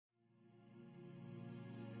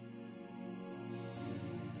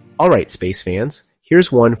Alright, space fans,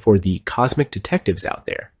 here's one for the cosmic detectives out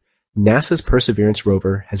there. NASA's Perseverance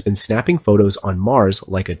Rover has been snapping photos on Mars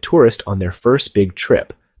like a tourist on their first big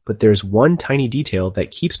trip, but there's one tiny detail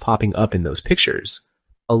that keeps popping up in those pictures.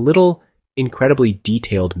 A little, incredibly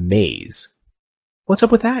detailed maze. What's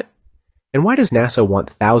up with that? And why does NASA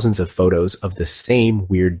want thousands of photos of the same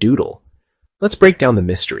weird doodle? Let's break down the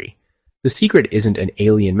mystery. The secret isn't an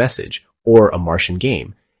alien message or a Martian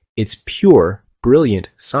game. It's pure, brilliant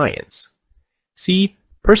science. See,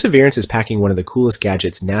 Perseverance is packing one of the coolest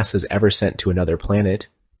gadgets NASA's ever sent to another planet,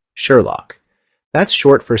 SHERLOC. That's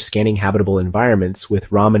short for scanning habitable environments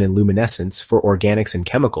with Raman and luminescence for organics and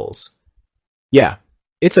chemicals. Yeah,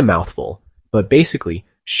 it's a mouthful, but basically,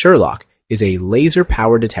 SHERLOC is a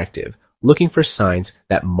laser-powered detective looking for signs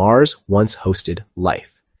that Mars once hosted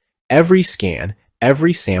life. Every scan,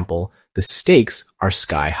 every sample, the stakes are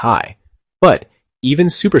sky high. But even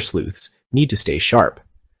super sleuths need to stay sharp.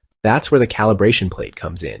 That's where the calibration plate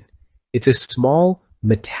comes in. It's a small,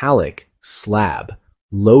 metallic slab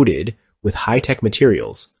loaded with high-tech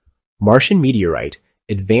materials, Martian meteorite,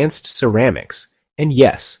 advanced ceramics, and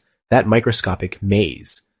yes, that microscopic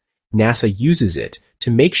maze. NASA uses it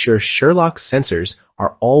to make sure SHERLOC's sensors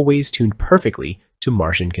are always tuned perfectly to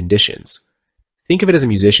Martian conditions. Think of it as a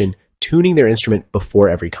musician tuning their instrument before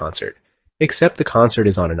every concert, except the concert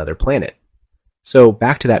is on another planet. So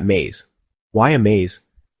back to that maze. Why a maze?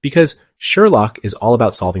 Because SHERLOC is all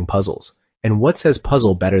about solving puzzles, and what says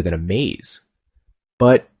puzzle better than a maze?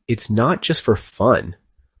 But it's not just for fun.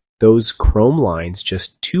 Those chrome lines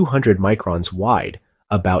just 200 microns wide,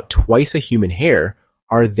 about twice a human hair,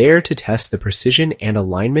 are there to test the precision and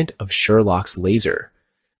alignment of SHERLOC's laser.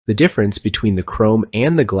 The difference between the chrome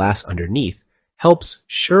and the glass underneath helps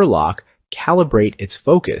SHERLOC calibrate its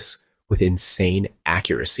focus with insane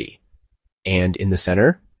accuracy. And in the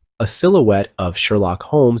center, a silhouette of Sherlock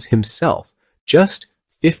Holmes himself, just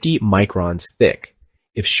 50 microns thick.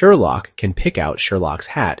 If SHERLOC can pick out Sherlock's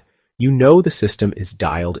hat, you know the system is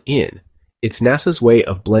dialed in. It's NASA's way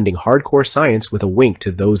of blending hardcore science with a wink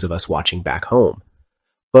to those of us watching back home.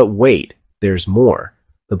 But wait, there's more.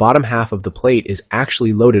 The bottom half of the plate is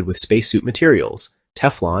actually loaded with spacesuit materials,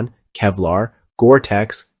 Teflon, Kevlar,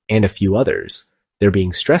 Gore-Tex, and a few others. They're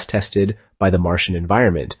being stress tested by the Martian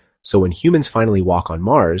environment, so when humans finally walk on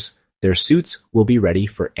Mars, their suits will be ready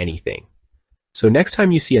for anything. So next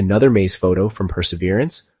time you see another maze photo from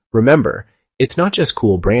Perseverance, remember, it's not just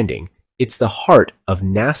cool branding, it's the heart of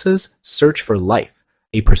NASA's search for life,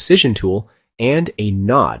 a precision tool, and a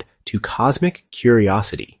nod to cosmic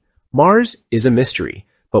curiosity. Mars is a mystery,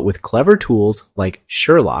 but with clever tools like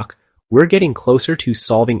SHERLOC, we're getting closer to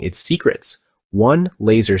solving its secrets, one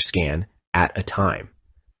laser scan at a time.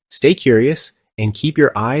 Stay curious and keep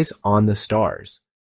your eyes on the stars.